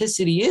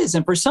authenticity is.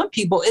 And for some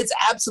people, it's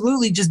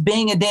absolutely just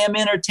being a damn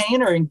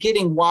entertainer and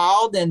getting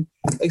wild and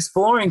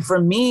exploring. For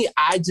me,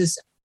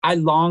 I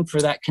long for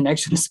that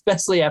connection,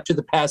 especially after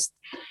the past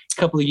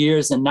couple of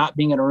years and not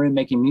being in a room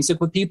making music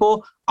with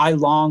people. I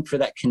long for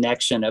that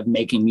connection of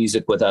making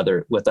music with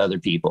other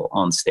people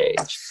on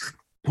stage.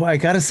 Well, I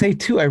got to say,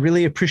 too, I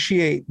really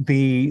appreciate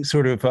the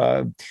sort of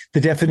the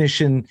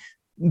definition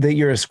that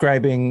you're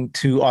ascribing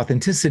to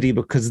authenticity,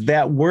 because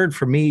that word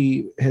for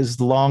me has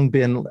long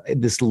been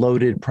this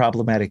loaded,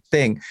 problematic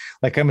thing.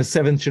 Like, I'm a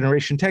 7th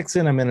generation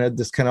Texan. I'm in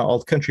this kind of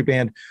alt country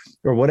band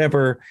or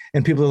whatever.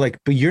 And people are like,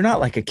 but you're not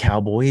like a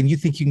cowboy. And you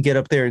think you can get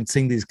up there and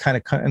sing these kind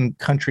of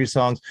country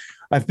songs.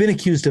 I've been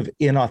accused of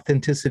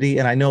inauthenticity.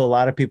 And I know a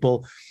lot of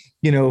people,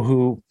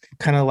 who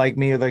kind of like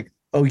me are like,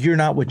 oh, you're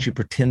not what you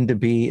pretend to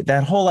be.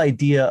 That whole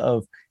idea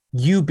of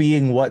you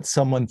being what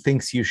someone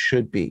thinks you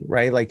should be,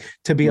 right? Like,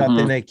 to be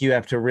authentic, you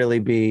have to really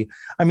be,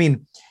 I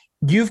mean,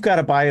 you've got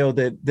a bio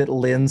that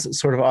lends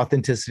sort of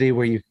authenticity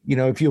where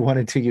if you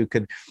wanted to, you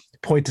could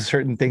point to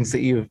certain things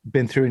that you've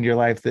been through in your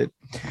life that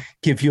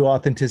give you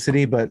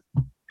authenticity. But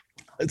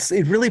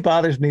it really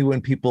bothers me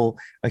when people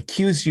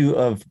accuse you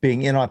of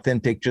being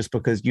inauthentic just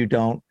because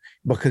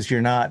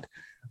you're not,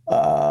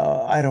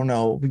 I don't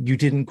know, you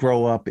didn't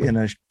grow up in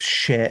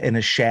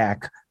a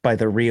shack by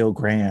the Rio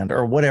Grande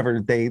or whatever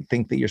they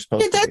think that you're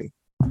supposed to be.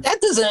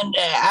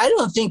 I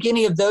don't think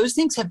any of those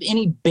things have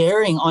any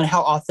bearing on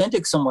how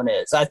authentic someone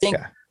is. I think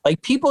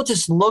like people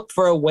just look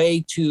for a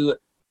way to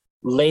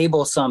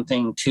label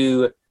something,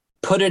 to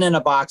put it in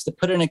a box, to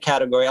put it in a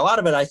category. A lot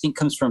of it, I think,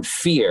 comes from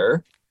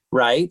fear,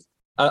 right?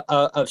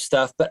 Of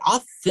stuff. But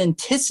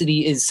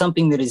authenticity is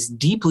something that is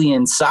deeply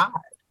inside,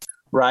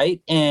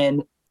 right?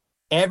 And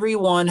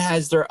everyone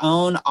has their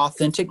own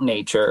authentic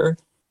nature.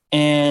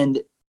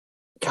 And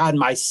God,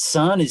 my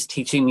son is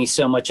teaching me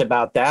so much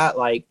about that.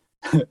 Like,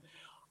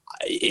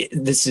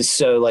 this is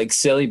so like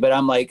silly, but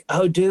I'm like,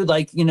 oh, dude,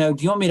 like, you know,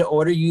 do you want me to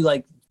order you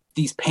like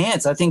these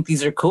pants? I think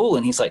these are cool.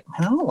 And he's like,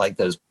 man, I don't like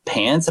those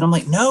pants. And I'm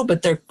like, no,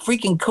 but they're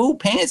freaking cool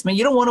pants, man.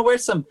 You don't want to wear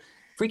some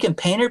freaking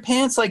painter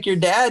pants like your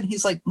dad?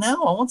 He's like,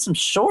 no, I want some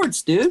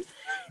shorts, dude.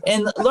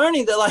 And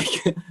learning that,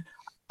 like,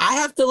 I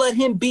have to let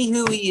him be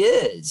who he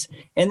is.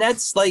 And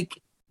that's like,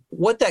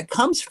 what that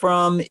comes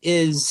from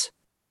is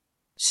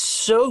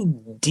so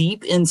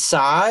deep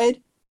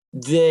inside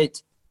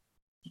that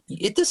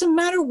it doesn't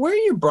matter where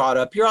you're brought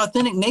up. Your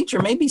authentic nature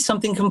may be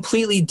something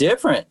completely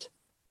different.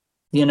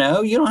 You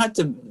know, you don't have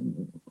to,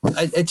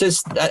 I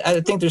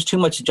think there's too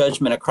much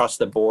judgment across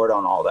the board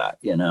on all that,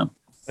 you know?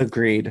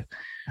 Agreed.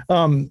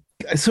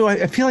 So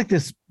I feel like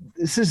this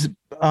has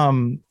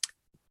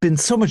been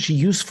so much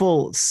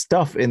useful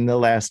stuff in the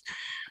last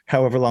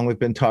however long we've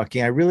been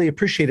talking. I really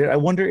appreciate it. I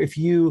wonder if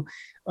you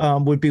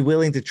would be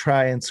willing to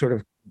try and sort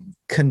of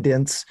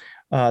condense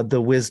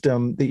the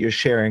wisdom that you're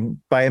sharing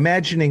by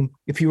imagining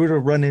if you were to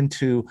run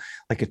into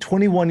like a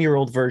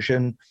 21-year-old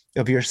version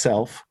of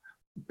yourself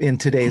in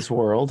today's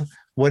world,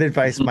 what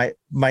advice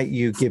might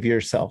you give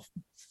yourself?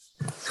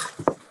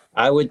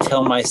 I would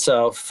tell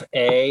myself,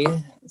 A,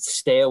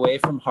 stay away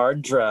from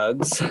hard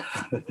drugs.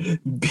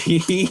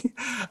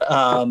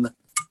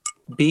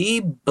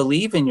 B,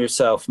 believe in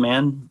yourself,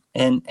 man,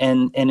 and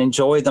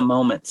enjoy the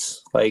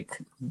moments. Like,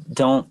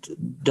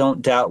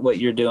 don't doubt what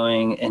you're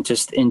doing, and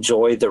just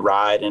enjoy the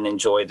ride and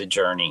enjoy the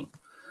journey.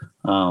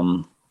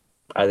 I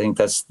think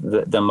that's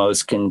the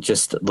most. Can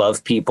just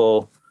love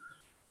people,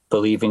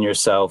 believe in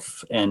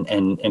yourself,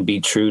 and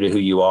be true to who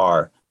you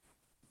are.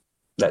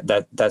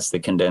 That's the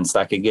condensed.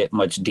 I could get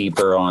much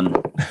deeper on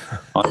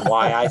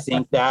why I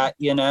think that,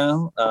 you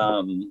know.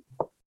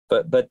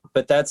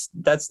 But that's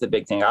the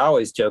big thing. I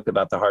always joke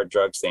about the hard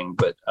drugs thing,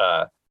 but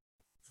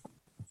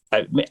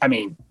I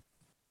mean,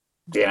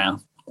 you know,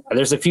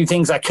 there's a few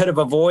things I could have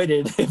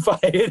avoided if I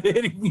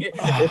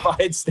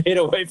had stayed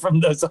away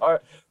from those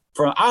hard.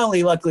 I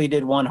only luckily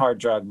did one hard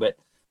drug, but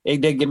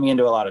it did get me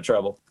into a lot of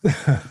trouble.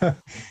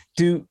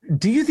 Do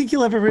you think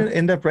you'll ever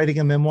end up writing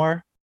a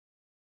memoir?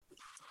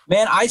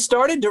 Man, I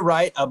started to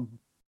write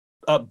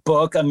a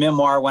book, a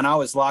memoir, when I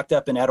was locked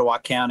up in Etowah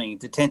County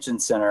Detention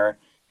Center.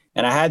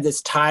 And I had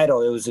this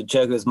title. It was a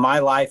joke. It was My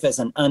Life as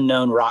an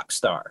Unknown Rock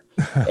Star.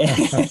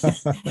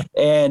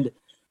 And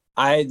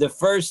the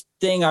first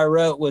thing I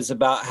wrote was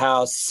about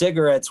how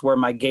cigarettes were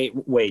my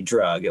gateway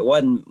drug. It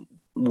wasn't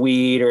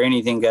weed or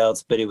anything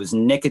else, but it was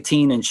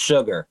nicotine and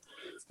sugar.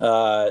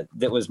 That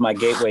was my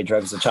gateway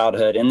drug as a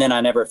childhood. And then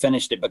I never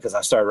finished it because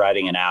I started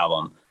writing an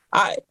album.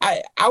 I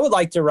would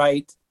like to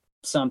write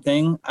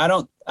something.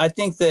 I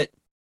think that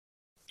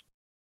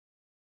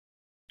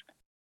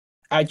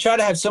I try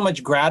to have so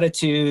much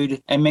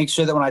gratitude and make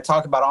sure that when I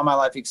talk about all my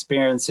life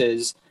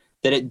experiences,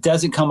 that it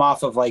doesn't come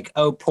off of like,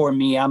 oh, poor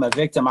me, I'm a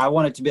victim. I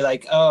want it to be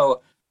like, oh,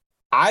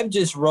 I've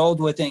just rolled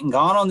with it and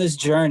gone on this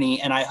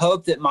journey. And I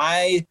hope that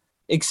my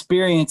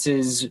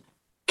experiences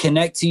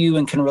connect to you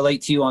and can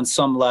relate to you on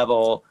some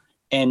level.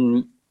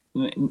 And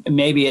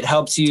maybe it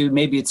helps you.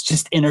 Maybe it's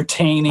just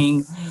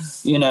entertaining,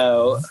 you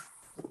know.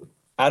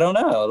 I don't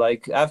know.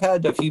 Like, I've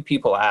had a few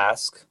people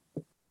ask.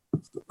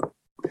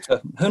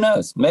 So who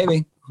knows?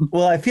 Maybe.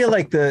 Well, I feel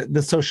like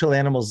the Social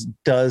Animals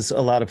does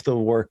a lot of the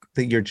work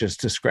that you're just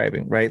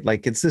describing, right?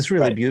 Like, it's this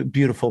really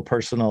beautiful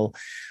personal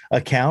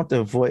account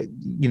of what,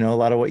 you know, a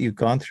lot of what you've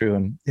gone through.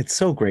 And it's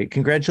so great.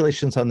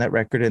 Congratulations on that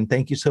record. And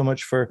thank you so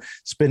much for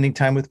spending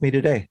time with me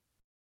today.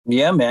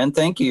 Yeah, man.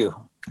 Thank you.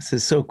 This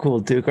is so cool,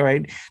 Duke. All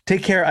right.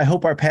 Take care. I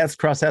hope our paths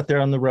cross out there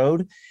on the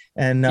road.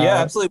 And yeah,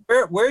 absolutely.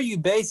 Where are you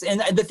based?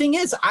 And the thing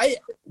is,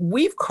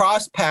 we've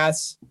crossed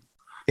paths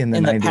in the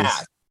 90s.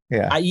 Past.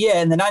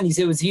 Yeah. In the 90s.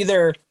 It was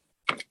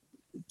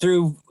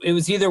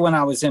either when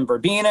I was in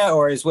Verbena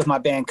or it was with my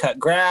band Cut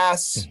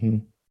Grass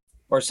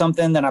or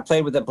something. Then I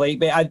played with the Blake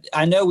Band.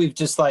 I know we've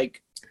just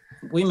like,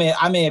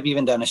 I may have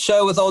even done a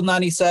show with old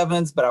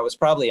 97s, but I was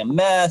probably a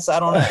mess. I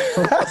don't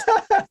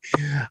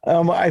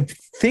know. I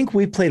think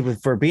we played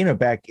with Verbena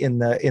back in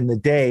the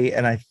day,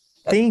 and I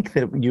think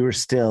that you were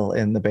still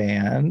in the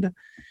band.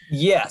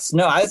 Yes.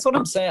 No, that's what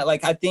I'm saying.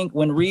 Like, I think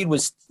when Reed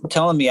was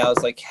telling me, I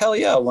was like, hell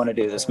yeah, I want to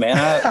do this,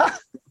 man.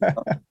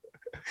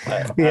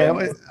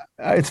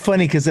 It's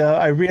funny because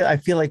I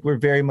feel like we're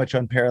very much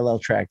on parallel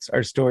tracks.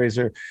 Our stories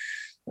are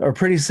are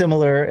pretty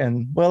similar.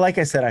 And well, like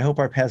I said, I hope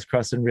our paths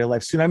cross in real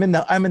life soon. I'm in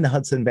the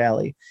Hudson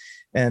Valley,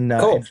 and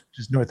Cool.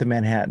 just north of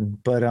Manhattan.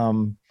 But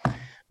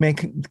man,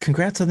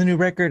 congrats on the new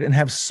record, and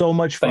have so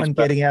much fun Thanks,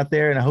 bro. getting out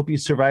there. And I hope you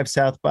survive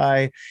South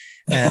by.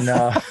 And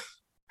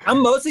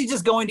I'm mostly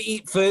just going to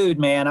eat food,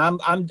 man.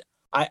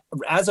 I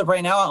as of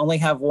right now, I only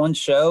have one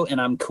show,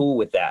 and I'm cool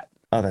with that.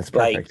 oh, that's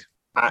perfect.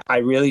 I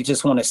really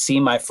just want to see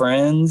my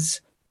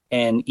friends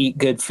and eat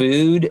good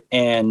food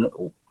and,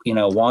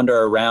 wander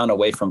around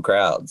away from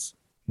crowds.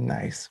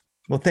 Nice.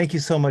 Well, thank you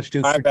so much,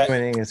 Duke, All for right, bet.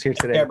 joining us here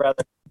today. Yeah,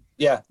 brother.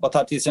 Yeah, I'll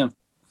talk to you soon.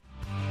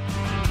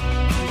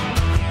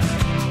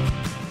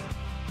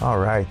 All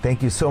right.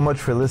 Thank you so much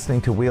for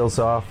listening to Wheels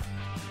Off.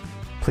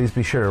 Please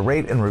be sure to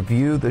rate and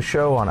review the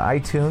show on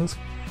iTunes.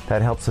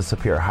 That helps us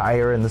appear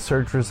higher in the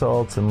search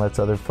results and lets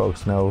other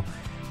folks know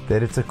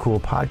that it's a cool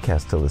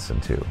podcast to listen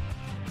to.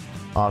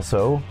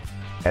 Also,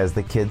 as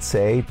the kids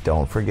say,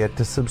 don't forget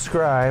to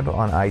subscribe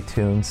on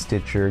iTunes,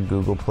 Stitcher,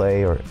 Google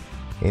Play, or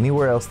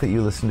anywhere else that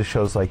you listen to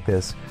shows like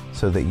this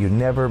so that you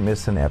never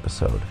miss an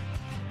episode.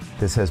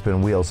 This has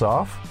been Wheels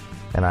Off,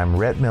 and I'm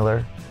Rhett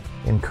Miller,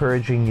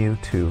 encouraging you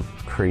to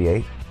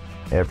create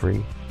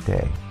every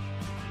day.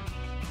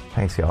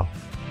 Thanks, y'all.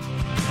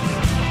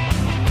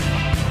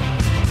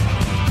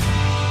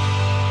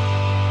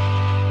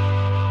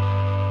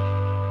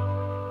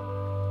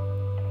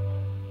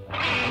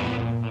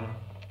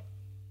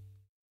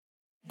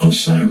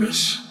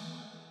 Osiris.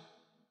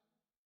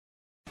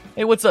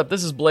 Hey, what's up?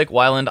 This is Blake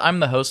Weiland. I'm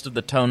the host of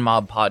the Tone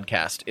Mob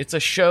Podcast. It's a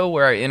show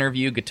where I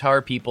interview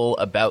guitar people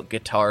about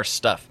guitar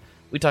stuff.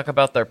 We talk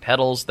about their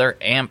pedals, their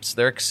amps,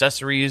 their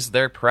accessories,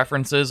 their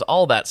preferences,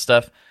 all that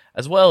stuff,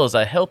 as well as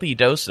a healthy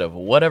dose of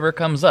whatever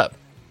comes up.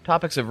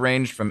 Topics have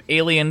ranged from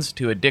aliens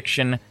to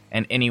addiction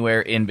and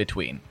anywhere in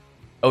between.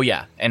 Oh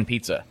yeah, and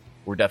pizza.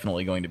 We're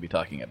definitely going to be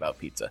talking about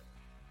pizza.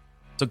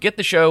 So get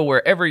the show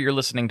wherever you're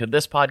listening to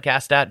this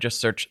podcast at. Just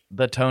search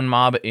The Tone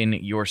Mob in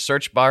your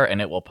search bar and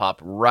it will pop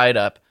right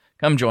up.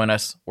 Come join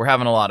us. We're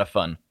having a lot of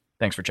fun.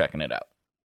 Thanks for checking it out.